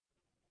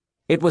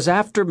It was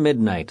after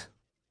midnight,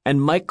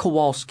 and Mike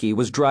Kowalski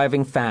was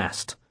driving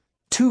fast,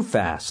 too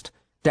fast,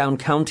 down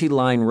County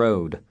Line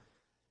Road.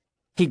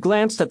 He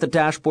glanced at the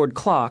dashboard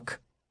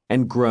clock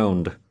and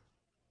groaned.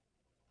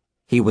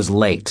 He was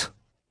late.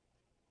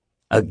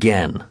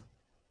 Again.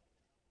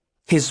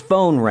 His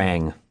phone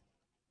rang.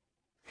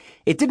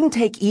 It didn't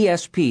take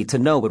ESP to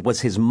know it was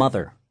his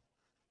mother.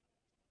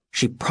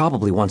 She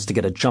probably wants to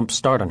get a jump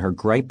start on her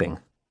griping,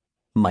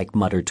 Mike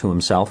muttered to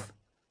himself.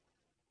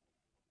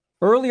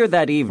 Earlier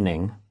that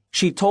evening,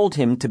 she told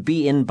him to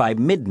be in by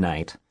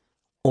midnight,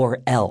 or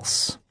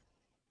else.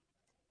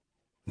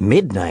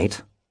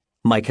 Midnight?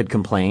 Mike had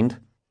complained.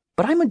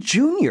 But I'm a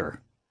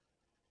junior.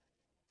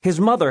 His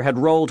mother had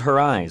rolled her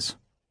eyes.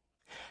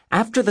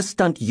 After the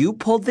stunt you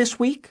pulled this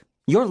week,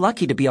 you're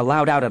lucky to be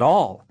allowed out at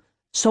all.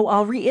 So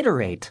I'll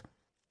reiterate.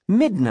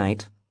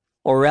 Midnight,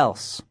 or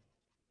else.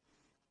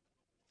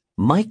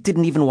 Mike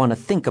didn't even want to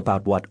think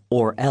about what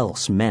or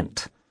else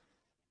meant.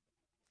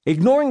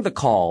 Ignoring the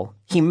call,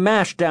 he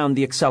mashed down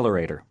the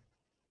accelerator.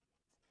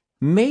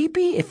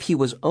 Maybe if he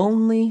was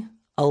only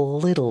a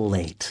little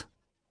late.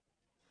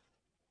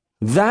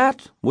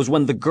 That was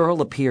when the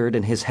girl appeared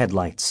in his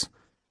headlights.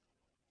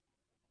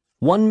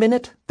 1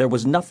 minute, there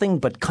was nothing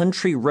but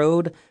country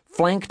road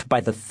flanked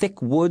by the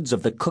thick woods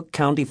of the Cook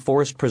County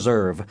Forest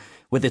Preserve,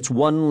 with its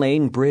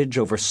one-lane bridge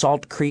over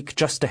Salt Creek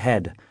just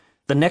ahead.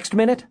 The next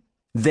minute,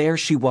 there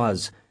she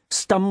was,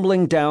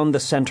 stumbling down the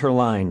center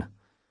line.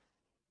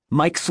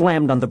 Mike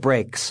slammed on the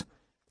brakes.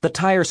 The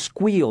tire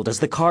squealed as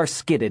the car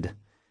skidded.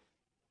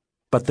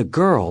 But the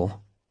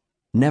girl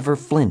never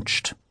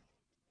flinched.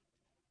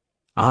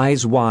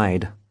 Eyes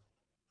wide,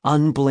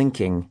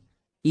 unblinking,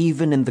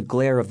 even in the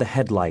glare of the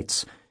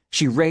headlights,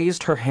 she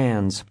raised her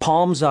hands,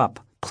 palms up,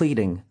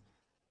 pleading.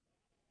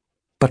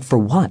 But for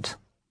what?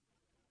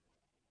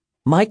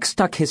 Mike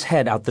stuck his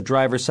head out the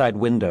driver's side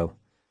window.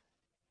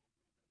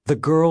 The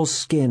girl's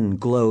skin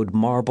glowed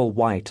marble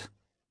white,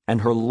 and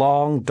her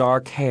long,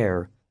 dark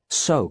hair,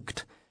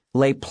 soaked,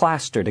 lay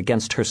plastered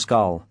against her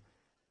skull.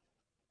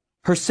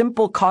 Her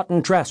simple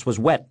cotton dress was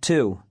wet,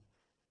 too.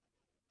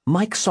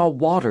 Mike saw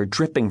water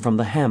dripping from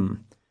the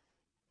hem.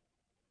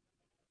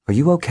 "Are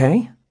you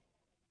okay?"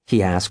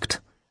 he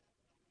asked.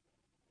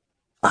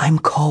 "I'm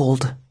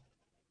cold."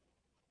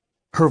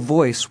 Her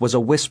voice was a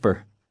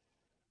whisper.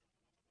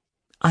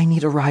 "I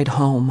need a ride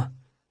home."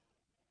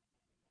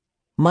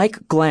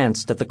 Mike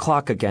glanced at the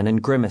clock again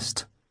and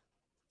grimaced.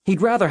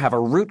 He'd rather have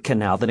a root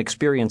canal than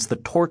experience the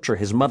torture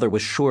his mother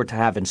was sure to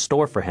have in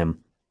store for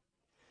him.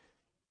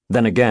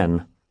 Then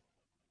again,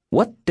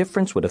 what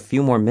difference would a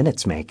few more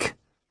minutes make?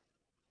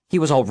 He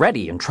was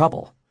already in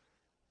trouble.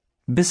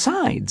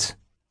 Besides,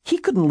 he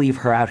couldn't leave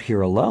her out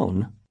here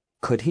alone,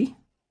 could he?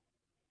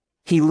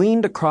 He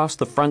leaned across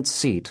the front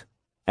seat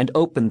and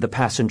opened the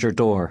passenger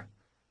door.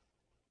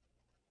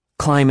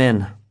 "Climb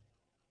in."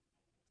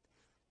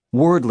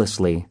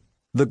 Wordlessly,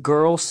 the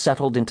girl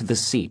settled into the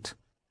seat,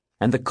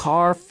 and the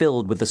car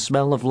filled with the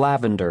smell of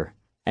lavender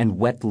and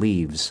wet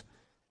leaves.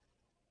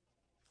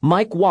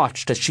 Mike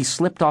watched as she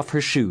slipped off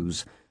her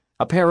shoes,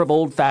 a pair of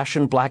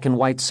old-fashioned black and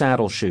white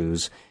saddle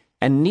shoes,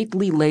 and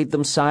neatly laid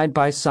them side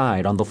by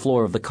side on the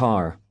floor of the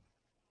car.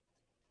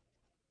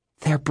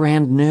 "They're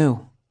brand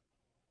new,"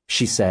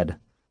 she said.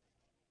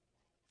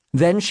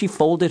 Then she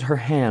folded her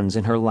hands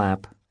in her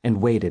lap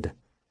and waited.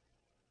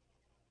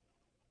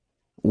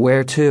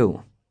 "Where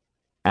to?"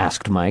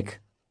 asked Mike.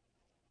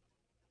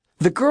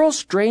 The girl's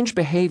strange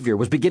behavior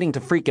was beginning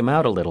to freak him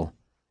out a little.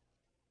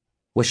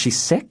 Was she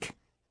sick?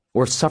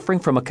 Or suffering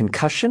from a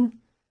concussion?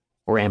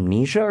 Or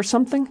amnesia or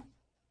something?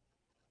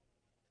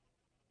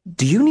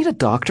 "Do you need a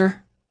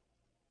doctor?"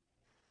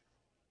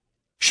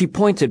 She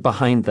pointed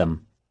behind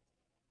them.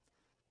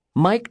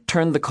 Mike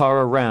turned the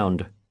car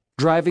around,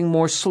 driving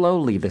more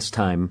slowly this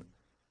time.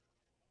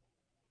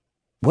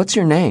 "What's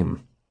your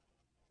name?"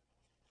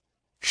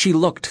 She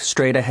looked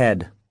straight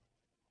ahead.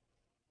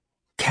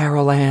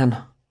 "Carol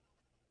Ann."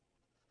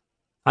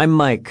 "I'm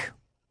Mike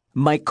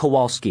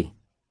Kowalski."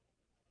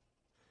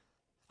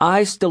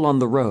 Eyes still on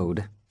the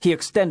road, he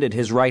extended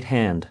his right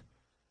hand.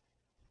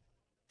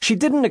 She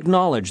didn't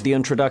acknowledge the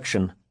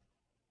introduction,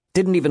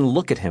 didn't even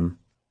look at him.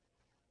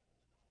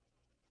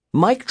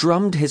 Mike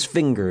drummed his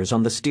fingers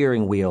on the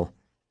steering wheel,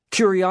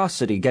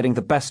 curiosity getting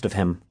the best of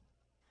him.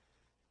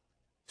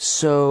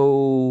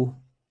 "So,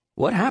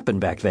 what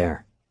happened back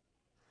there?"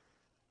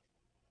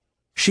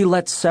 She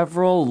let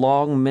several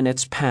long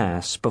minutes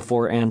pass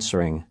before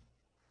answering.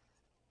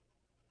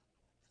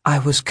 "I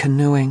was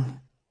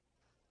canoeing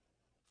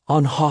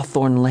on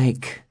Hawthorne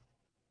Lake."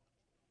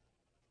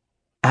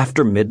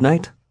 "After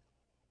midnight?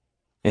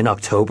 In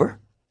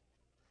October?"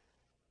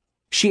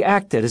 She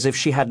acted as if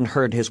she hadn't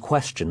heard his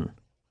question.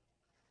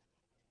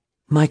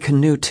 "My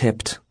canoe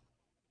tipped.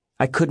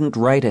 I couldn't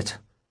right it,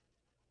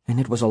 and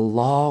it was a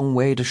long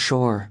way to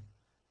shore.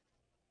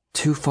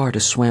 Too far to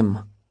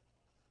swim.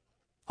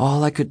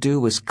 All I could do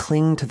was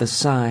cling to the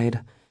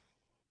side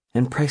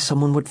and pray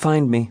someone would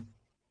find me.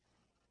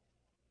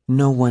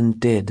 No one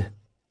did."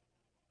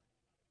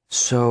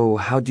 "So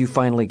how'd you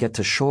finally get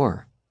to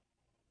shore?"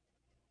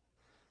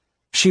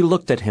 She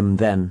looked at him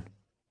then,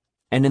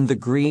 and in the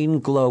green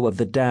glow of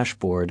the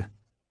dashboard,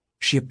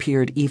 she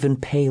appeared even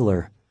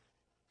paler,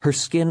 her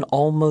skin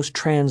almost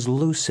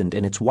translucent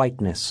in its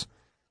whiteness.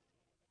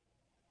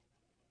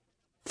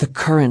 "The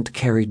current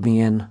carried me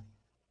in,"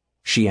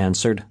 she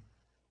answered,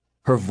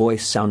 her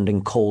voice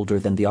sounding colder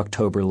than the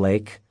October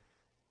lake.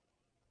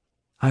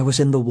 "I was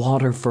in the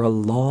water for a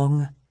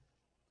long,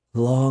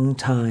 long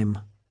time."